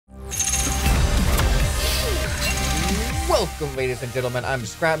Welcome, ladies and gentlemen, I'm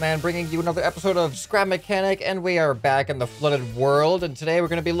ScrapMan, bringing you another episode of Scrap Mechanic, and we are back in the Flooded World, and today we're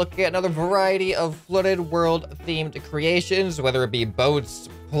going to be looking at another variety of Flooded World-themed creations, whether it be boats,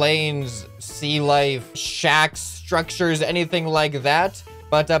 planes, sea life, shacks, structures, anything like that.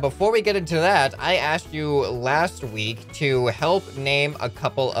 But before we get into that, I asked you last week to help name a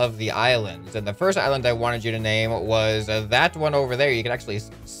couple of the islands. And the first island I wanted you to name was that one over there. You can actually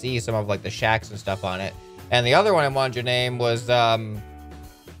see some of like the shacks and stuff on it. And the other one I wanted you to name was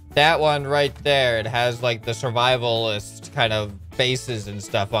that one right there. It has like the survivalist kind of bases and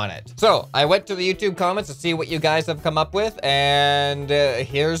stuff on it. So I went to the YouTube comments to see what you guys have come up with, and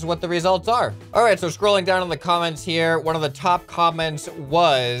here's what the results are. All right, so scrolling down in the comments here, one of the top comments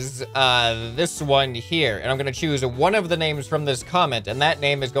was this one here, and I'm gonna choose one of the names from this comment, and that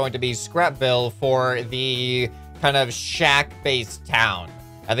name is going to be Scrapville for the kind of shack-based town.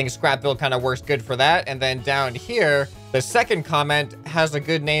 I think Scrapville kind of works good for that. And then down here, the second comment has a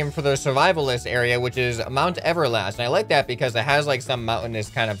good name for the survivalist area, which is Mount Everlast. And I like that because it has like some mountainous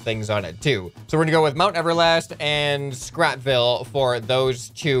kind of things on it too. So we're gonna go with Mount Everlast and Scrapville for those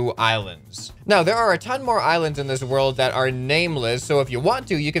two islands. Now, there are a ton more islands in this world that are nameless. So if you want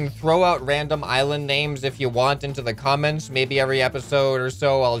to, you can throw out random island names if you want into the comments. Maybe every episode or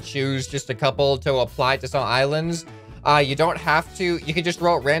so, I'll choose just a couple to apply to some islands. You don't have to, you can just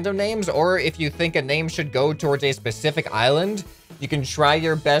throw out random names, or if you think a name should go towards a specific island, you can try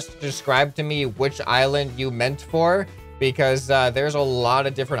your best to describe to me which island you meant for, because there's a lot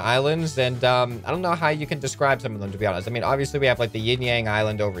of different islands, and I don't know how you can describe some of them, to be honest. I mean, obviously we have like the Yin Yang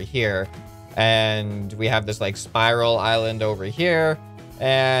Island over here, and we have this like Spiral Island over here,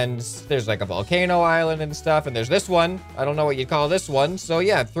 and there's like a Volcano Island and stuff, and there's this one. I don't know what you'd call this one, so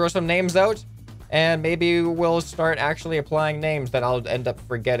yeah, throw some names out. And maybe we'll start actually applying names that I'll end up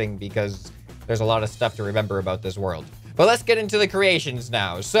forgetting because there's a lot of stuff to remember about this world. But let's get into the creations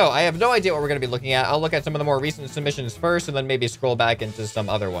now. So I have no idea what we're going to be looking at. I'll look at some of the more recent submissions first and then maybe scroll back into some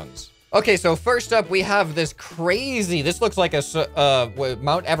other ones. Okay, so first up, we have this crazy, this looks like a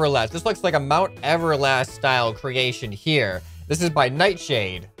Mount Everlast. This looks like a Mount Everlast style creation here. This is by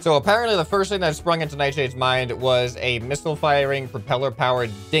Nightshade. So apparently the first thing that sprung into Nightshade's mind was a missile firing propeller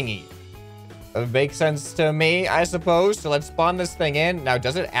powered dinghy. It makes sense to me, I suppose. So let's spawn this thing in. Now,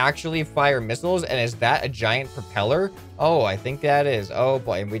 does it actually fire missiles? And is that a giant propeller? Oh, I think that is. Oh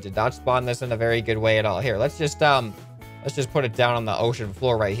boy, and we did not spawn this in a very good way at all. Here, let's just put it down on the ocean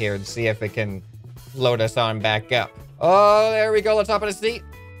floor right here and see if it can float us on back up. Oh, there we go. Let's hop in a seat.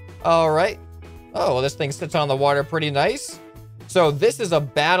 All right. Oh, well, this thing sits on the water pretty nice. So this is a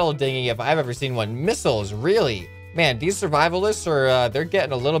battle dinghy if I've ever seen one. Missiles, really? Man, these survivalists are, they're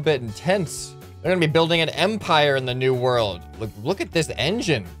getting a little bit intense. They're gonna be building an empire in the new world. Look at this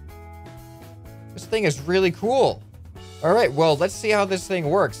engine. This thing is really cool. All right, well, let's see how this thing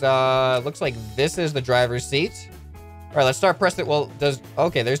works. Looks like this is the driver's seat. All right, let's start pressing it. Well,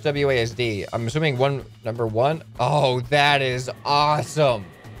 okay, there's WASD. I'm assuming number one. Oh, that is awesome.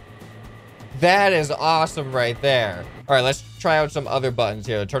 That is awesome right there. All right, let's try out some other buttons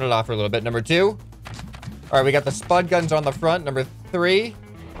here. Turn it off for a little bit. Number two. All right, we got the spud guns on the front. Number three.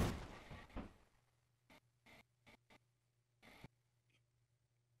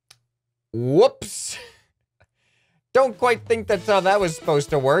 Whoops. Don't quite think that's how that was supposed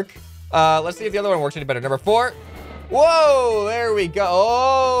to work. Let's see if the other one works any better. Number four. Whoa, there we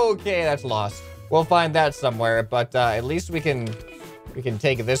go. Okay, that's lost. We'll find that somewhere, but at least we can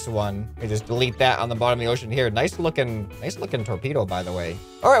take this one. We just delete that on the bottom of the ocean here. Nice looking torpedo, by the way.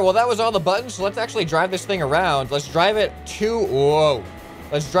 All right, well, that was all the buttons. So let's actually drive this thing around. Let's drive it to, whoa.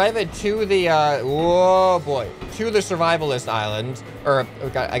 Let's drive it to the, whoa, boy, to the survivalist island. Or,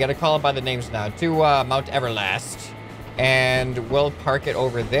 I gotta call it by the names now. To Mount Everlast. And we'll park it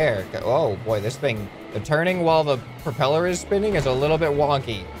over there. Oh, boy, this thing, the turning while the propeller is spinning is a little bit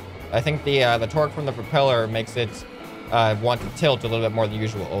wonky. I think the torque from the propeller makes it want to tilt a little bit more than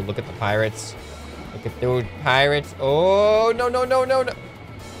usual. Oh, look at the pirates. Look at those pirates. Oh, no, no, no, no, no.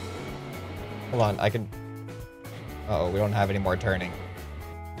 Hold on, I can... Uh-oh, we don't have any more turning.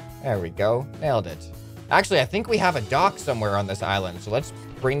 There we go. Nailed it. Actually, I think we have a dock somewhere on this island. So let's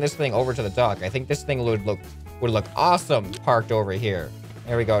bring this thing over to the dock. I think this thing would look awesome parked over here.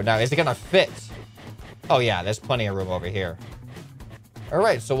 There we go. Now, is it gonna fit? Oh yeah, there's plenty of room over here. All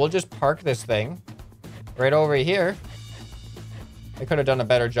right, so we'll just park this thing right over here. I could have done a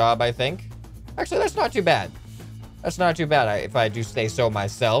better job, I think. Actually, that's not too bad. That's not too bad if I do say so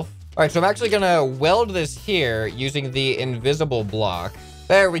myself. All right, so I'm actually gonna weld this here using the invisible block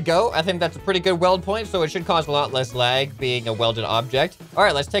There we go. I think that's a pretty good weld point, so it should cause a lot less lag being a welded object. All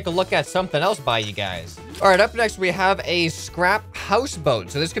right, let's take a look at something else by you guys. All right, up next, we have a scrap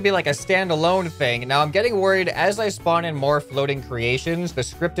houseboat. So this could be like a standalone thing. Now, I'm getting worried as I spawn in more floating creations. The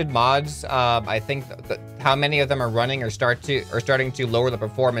scripted mods, I think how many of them are running or starting to lower the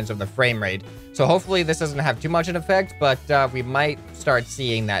performance of the frame rate. So hopefully this doesn't have too much an effect, but we might start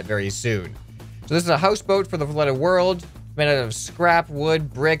seeing that very soon. So this is a houseboat for the flooded world. Made out of scrap,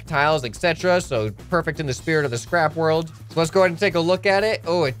 wood, brick, tiles, etc. So perfect in the spirit of the scrap world. So let's go ahead and take a look at it.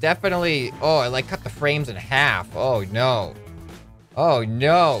 Oh, it definitely... Oh, it like cut the frames in half. Oh, no. Oh,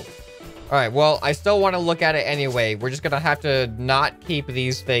 no. All right, well, I still want to look at it anyway. We're just going to have to not keep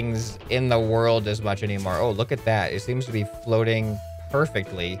these things in the world as much anymore. Oh, look at that. It seems to be floating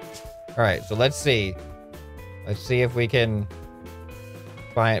perfectly. All right, so let's see. Let's see if we can...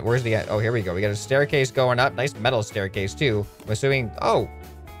 Fine. Where's the... Oh, here we go. We got a staircase going up. Nice metal staircase, too. I'm assuming... Oh,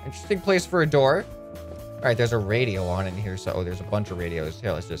 interesting place for a door. All right, there's a radio on in here. So, there's a bunch of radios.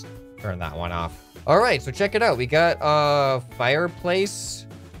 Here, let's just turn that one off. All right, so check it out. We got a fireplace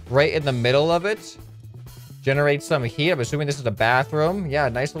right in the middle of it. Generate some heat. I'm assuming this is a bathroom. Yeah,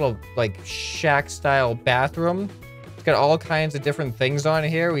 nice little, like, shack-style bathroom. It's got all kinds of different things on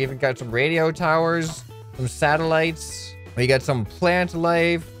here. We even got some radio towers, some satellites... We got some plant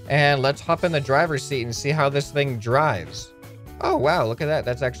life, and let's hop in the driver's seat and see how this thing drives. Oh, wow, look at that.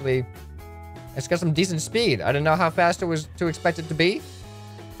 That's actually, it's got some decent speed. I didn't know how fast it was to expect it to be,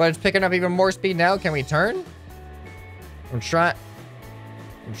 but it's picking up even more speed now. Can we turn? I'm trying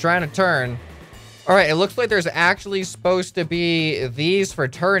to turn. All right, it looks like there's actually supposed to be these for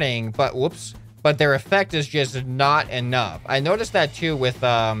turning, but whoops. But their effect is just not enough. I noticed that too with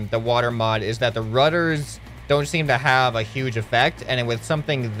the water mod, is that the rudders don't seem to have a huge effect, and with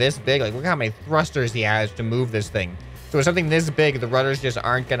something this big, like look how many thrusters he has to move this thing. So with something this big, the rudders just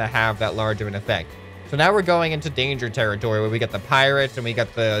aren't gonna have that large of an effect. So now we're going into danger territory where we got the pirates and we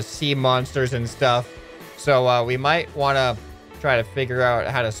got the sea monsters and stuff. So we might want to try to figure out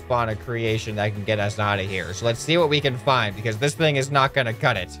how to spawn a creation that can get us out of here. So let's see what we can find, because this thing is not gonna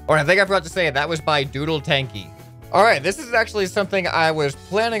cut it. Oh, and I think I forgot to say that was by Doodle Tanky. All right, this is actually something I was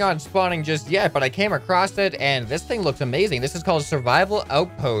planning on spawning just yet, but I came across it, and this thing looks amazing. This is called Survival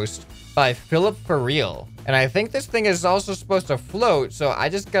Outpost by Philip For Real. And I think this thing is also supposed to float, so I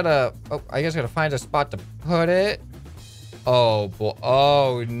just gotta... Oh, I guess I gotta find a spot to put it. Oh, boy.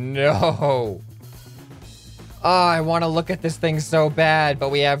 Oh, no. Oh, I want to look at this thing so bad, but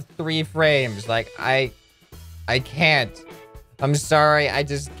we have 3 frames. Like, I can't. I'm sorry, I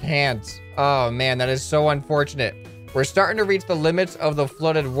just can't. Oh, man, that is so unfortunate. We're starting to reach the limits of the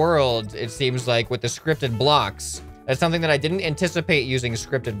flooded world, it seems like, with the scripted blocks. That's something that I didn't anticipate using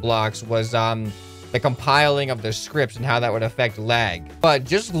scripted blocks was, the compiling of the scripts and how that would affect lag. But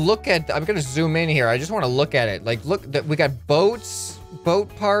just look at... I'm gonna zoom in here. I just want to look at it. Like, look, we got boats,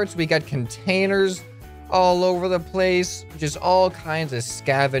 boat parts, we got containers all over the place. Just all kinds of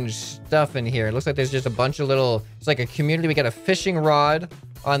scavenged stuff in here. It looks like there's just a bunch of little... It's like a community. We got a fishing rod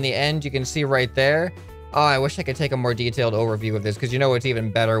on the end. You can see right there. Oh, I wish I could take a more detailed overview of this, because you know it's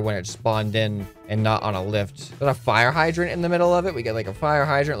even better when it's spawned in and not on a lift. There's a fire hydrant in the middle of it. We got like a fire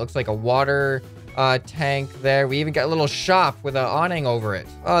hydrant. It looks like a water tank there. We even got a little shop with an awning over it.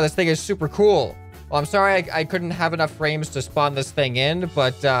 Oh, this thing is super cool. Well, I'm sorry I couldn't have enough frames to spawn this thing in,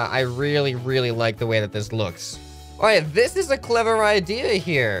 but I really, really like the way that this looks. All right, this is a clever idea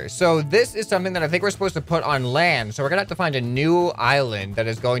here. So this is something that I think we're supposed to put on land. So we're gonna have to find a new island that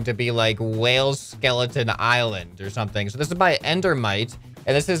is going to be like Whale Skeleton Island or something. So this is by Endermite,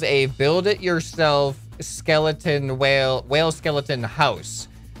 and this is a build-it-yourself skeleton whale skeleton house.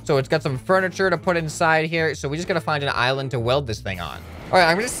 So it's got some furniture to put inside here. So we just gotta find an island to weld this thing on. All right,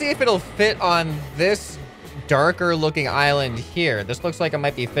 I'm gonna see if it'll fit on this darker looking island here. This looks like it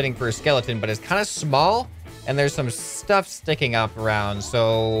might be fitting for a skeleton, but it's kind of small. And there's some stuff sticking up around,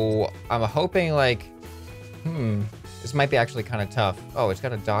 so I'm hoping, like, this might be actually kind of tough. Oh, it's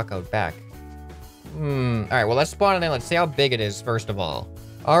got a dock out back. All right, well, let's spawn it in. Let's see how big it is, first of all.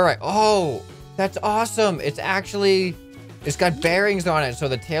 All right. Oh, that's awesome. It's got bearings on it, so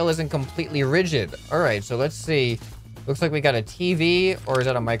the tail isn't completely rigid. All right, so let's see. Looks like we got a TV, or is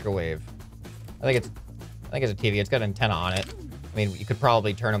that a microwave? I think it's a TV. It's got an antenna on it. I mean, you could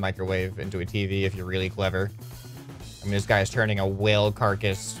probably turn a microwave into a TV if you're really clever. I mean, this guy's turning a whale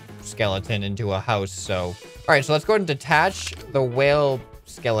carcass skeleton into a house, so... All right, so let's go ahead and detach the whale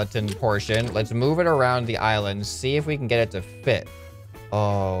skeleton portion. Let's move it around the island, see if we can get it to fit.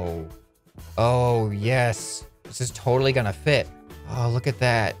 Oh. Oh, yes. This is totally gonna fit. Oh, look at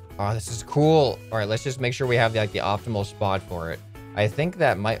that. Oh, this is cool. All right, let's just make sure we have, like, the optimal spot for it. I think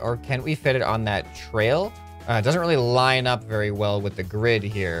that might, or can we fit it on that trail? It doesn't really line up very well with the grid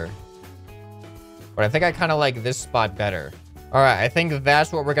here. But I think I kind of like this spot better. All right, I think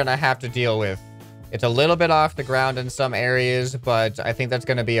that's what we're gonna have to deal with. It's a little bit off the ground in some areas, but I think that's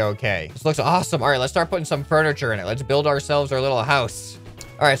gonna be okay. This looks awesome. All right, let's start putting some furniture in it. Let's build ourselves our little house.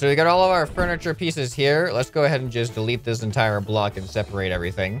 All right, so we got all of our furniture pieces here. Let's go ahead and just delete this entire block and separate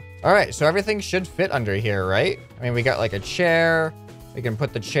everything. All right, so everything should fit under here, right? I mean, we got like a chair. We can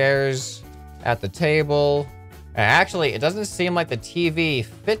put the chairs at the table. And actually, it doesn't seem like the TV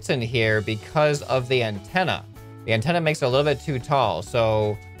fits in here because of the antenna. The antenna makes it a little bit too tall,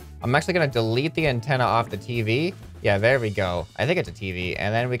 so I'm actually gonna delete the antenna off the TV. Yeah, there we go. I think it's a TV,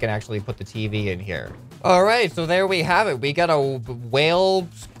 and then we can actually put the TV in here. All right, so there we have it. We got a whale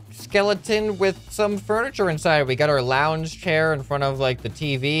skeleton with some furniture inside. We got our lounge chair in front of like the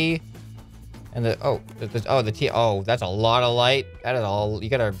TV. And oh, that's a lot of light. That is all. You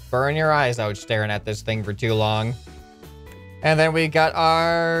gotta burn your eyes out staring at this thing for too long. And then we got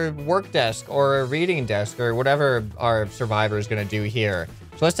our work desk or a reading desk or whatever our survivor is gonna do here.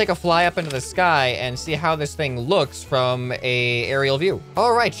 So let's take a fly up into the sky and see how this thing looks from a aerial view.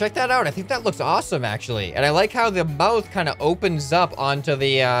 All right, check that out. I think that looks awesome, actually. And I like how the mouth kind of opens up onto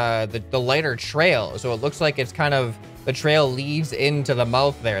the lighter trail. So it looks like it's kind of, the trail leads into the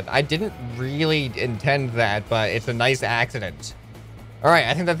mouth there. I didn't really intend that, but it's a nice accident. All right,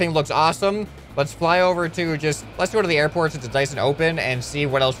 I think that thing looks awesome. Let's fly over to let's go to the airport since it's nice and open and see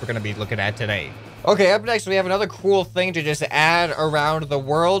what else we're gonna be looking at today. Okay, up next we have another cool thing to just add around the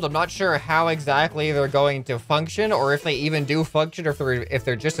world. I'm not sure how exactly they're going to function or if they even do function or if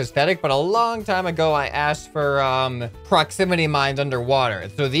they're just aesthetic, but a long time ago I asked for proximity mines underwater.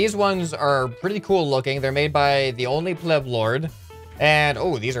 So these ones are pretty cool looking. They're made by the only pleb lord. And,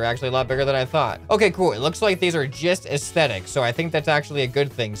 oh, these are actually a lot bigger than I thought. Okay, cool. It looks like these are just aesthetic, so I think that's actually a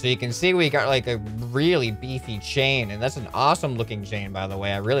good thing. So you can see we got, like, a really beefy chain, and that's an awesome-looking chain, by the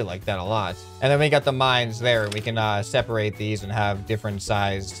way. I really like that a lot. And then we got the mines there. We can separate these and have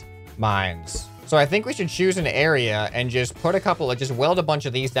different-sized mines. So I think we should choose an area and just put just weld a bunch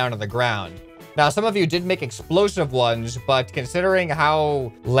of these down to the ground. Now, some of you did make explosive ones, but considering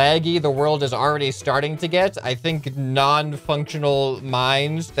how laggy the world is already starting to get, I think non-functional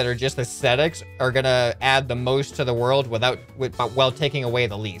mines that are just aesthetics are gonna add the most to the world while taking away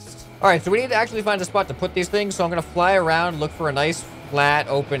the least. All right, so we need to actually find a spot to put these things, so I'm gonna fly around, look for a nice, flat,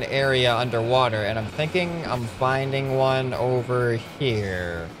 open area underwater, and I'm thinking I'm finding one over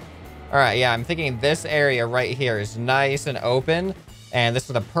here. All right, yeah, I'm thinking this area right here is nice and open. And this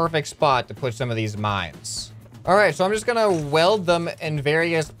is the perfect spot to put some of these mines. All right, so I'm just gonna weld them in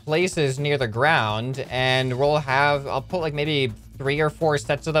various places near the ground, and I'll put like maybe 3 or 4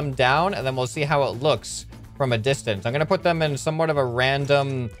 sets of them down, and then we'll see how it looks from a distance. I'm gonna put them in somewhat of a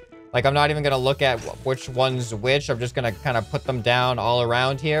random, like I'm not even gonna look at which one's which. I'm just gonna kind of put them down all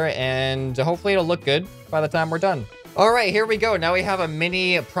around here, and hopefully it'll look good by the time we're done. All right, here we go. Now we have a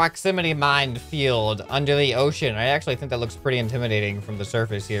mini proximity mine field under the ocean. I actually think that looks pretty intimidating from the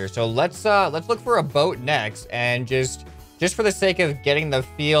surface here. So let's look for a boat next, and just for the sake of getting the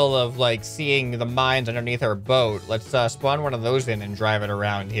feel of like seeing the mines underneath our boat, let's spawn one of those in and drive it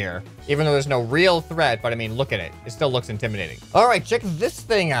around here. Even though there's no real threat, but I mean, look at it. It still looks intimidating. All right, check this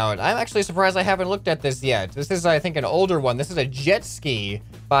thing out. I'm actually surprised I haven't looked at this yet. This is, I think, an older one. This is a jet ski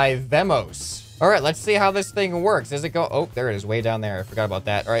by Vemos. All right, let's see how this thing works. Does it go? Oh, there it is, way down there. I forgot about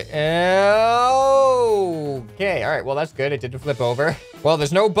that. All right. Okay. All right. Well, that's good. It didn't flip over. Well,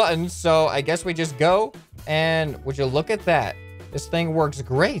 there's no buttons, so I guess we just go. And would you look at that? This thing works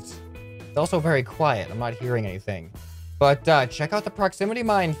great. It's also very quiet. I'm not hearing anything. But check out the proximity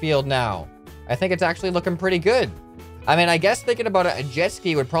mine field now. I think it's actually looking pretty good. I mean, I guess thinking about it, a jet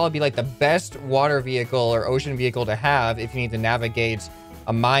ski would probably be like the best water vehicle or ocean vehicle to have if you need to navigate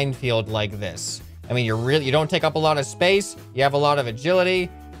a minefield like this. I mean, you don't take up a lot of space, you have a lot of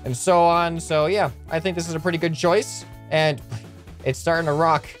agility, and so on. So yeah, I think this is a pretty good choice, and it's starting to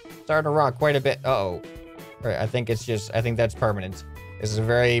rock quite a bit. Uh-oh. All right, I think that's permanent. This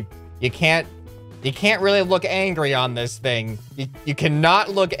is you can't really look angry on this thing. You cannot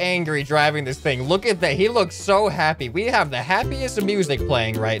look angry driving this thing. Look at that, he looks so happy. We have the happiest music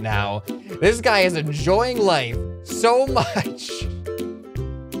playing right now. This guy is enjoying life so much.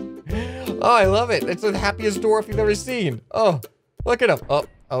 Oh, I love it. It's the happiest dwarf you've ever seen. Oh, look at him.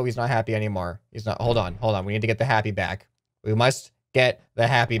 Oh, he's not happy anymore. He's not. Hold on. We need to get the happy back. We must get the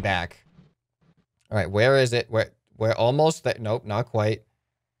happy back. All right, where is it? We're almost there. Nope, not quite.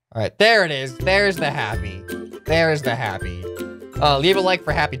 All right, there it is. There's the happy. There's the happy. Leave a like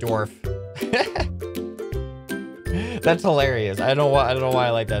for Happy Dwarf. That's hilarious. I don't know why I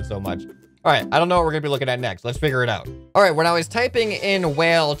like that so much. All right, I don't know what we're gonna be looking at next. Let's figure it out. All right, when I was typing in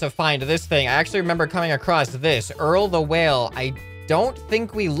whale to find this thing, I actually remember coming across this, Earl the Whale. I don't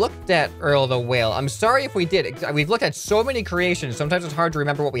think we looked at Earl the Whale. I'm sorry if we did. We've looked at so many creations. Sometimes it's hard to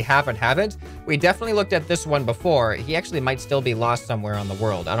remember what we have and haven't. We definitely looked at this one before. He actually might still be lost somewhere on the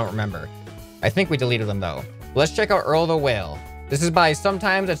world. I don't remember. I think we deleted him though. Let's check out Earl the Whale. This is by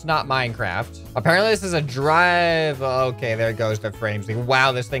Sometimes It's Not Minecraft. Apparently this is a drive. Okay, there goes the frames.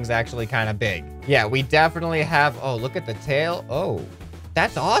 Wow, this thing's actually kind of big. Yeah, we definitely have, oh, look at the tail. Oh,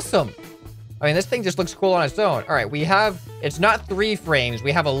 that's awesome. I mean, this thing just looks cool on its own. All right, we have, it's not 3 frames.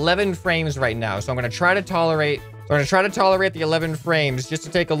 We have 11 frames right now. So I'm gonna try to tolerate the 11 frames just to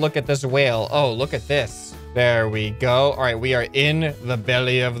take a look at this whale. Oh, look at this. There we go. All right, we are in the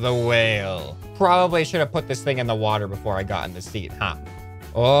belly of the whale. Probably should have put this thing in the water before I got in the seat, huh?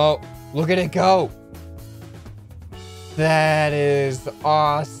 Oh, look at it go. That is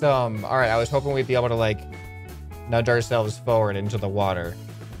awesome. All right, I was hoping we'd be able to like nudge ourselves forward into the water,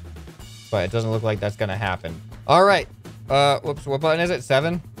 but it doesn't look like that's gonna happen. All right, whoops, what button is it?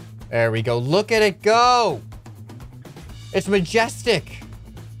 7? There we go. Look at it go. It's majestic.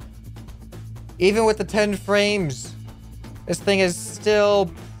 Even with the 10 frames, this thing is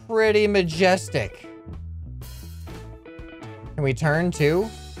still pretty majestic. Can we turn too?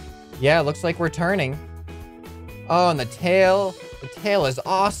 Yeah, it looks like we're turning. Oh, and the tail is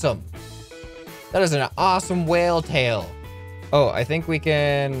awesome. That is an awesome whale tail. Oh, I think we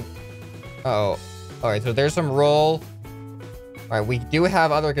can, oh, all right, so there's some roll. All right, we do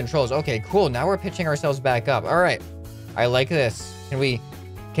have other controls. Okay, cool, now we're pitching ourselves back up. All right, I like this. Can we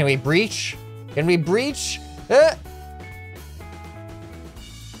breach? Can we breach? Ah!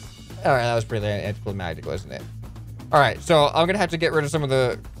 All right, that was pretty anticlimactic, wasn't it? All right, so I'm gonna have to get rid of some of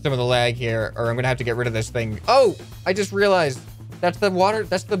the lag here, or I'm gonna have to get rid of this thing. Oh, I just realized that's the water.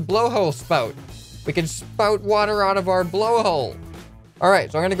 That's the blowhole spout. We can spout water out of our blowhole. All right,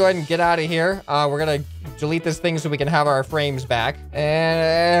 so I'm gonna go ahead and get out of here. We're gonna delete this thing so we can have our frames back.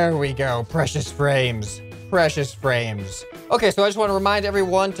 And there we go, precious frames. Precious frames. Okay, so I just want to remind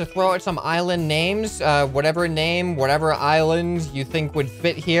everyone to throw out some island names. Whatever name, whatever island you think would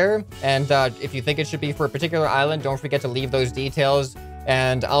fit here. And if you think it should be for a particular island, don't forget to leave those details.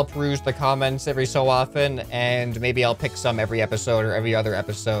 And I'll peruse the comments every so often. And maybe I'll pick some every episode or every other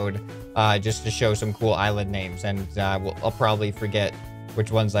episode just to show some cool island names. And I'll probably forget which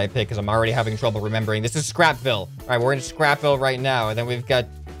ones I pick because I'm already having trouble remembering. This is Scrapville. All right, we're in Scrapville right now. And then we've got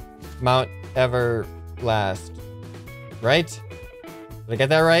Mount Everlast, right? Did I get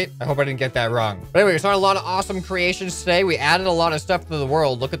that right? I hope I didn't get that wrong. But anyway, we saw a lot of awesome creations today. We added a lot of stuff to the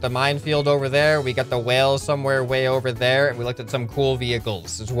world. Look at the minefield over there. We got the whale somewhere way over there. And we looked at some cool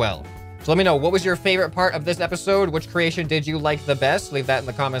vehicles as well. So let me know, what was your favorite part of this episode? Which creation did you like the best? Leave that in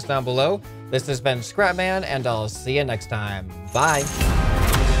the comments down below. This has been ScrapMan, and I'll see you next time. Bye.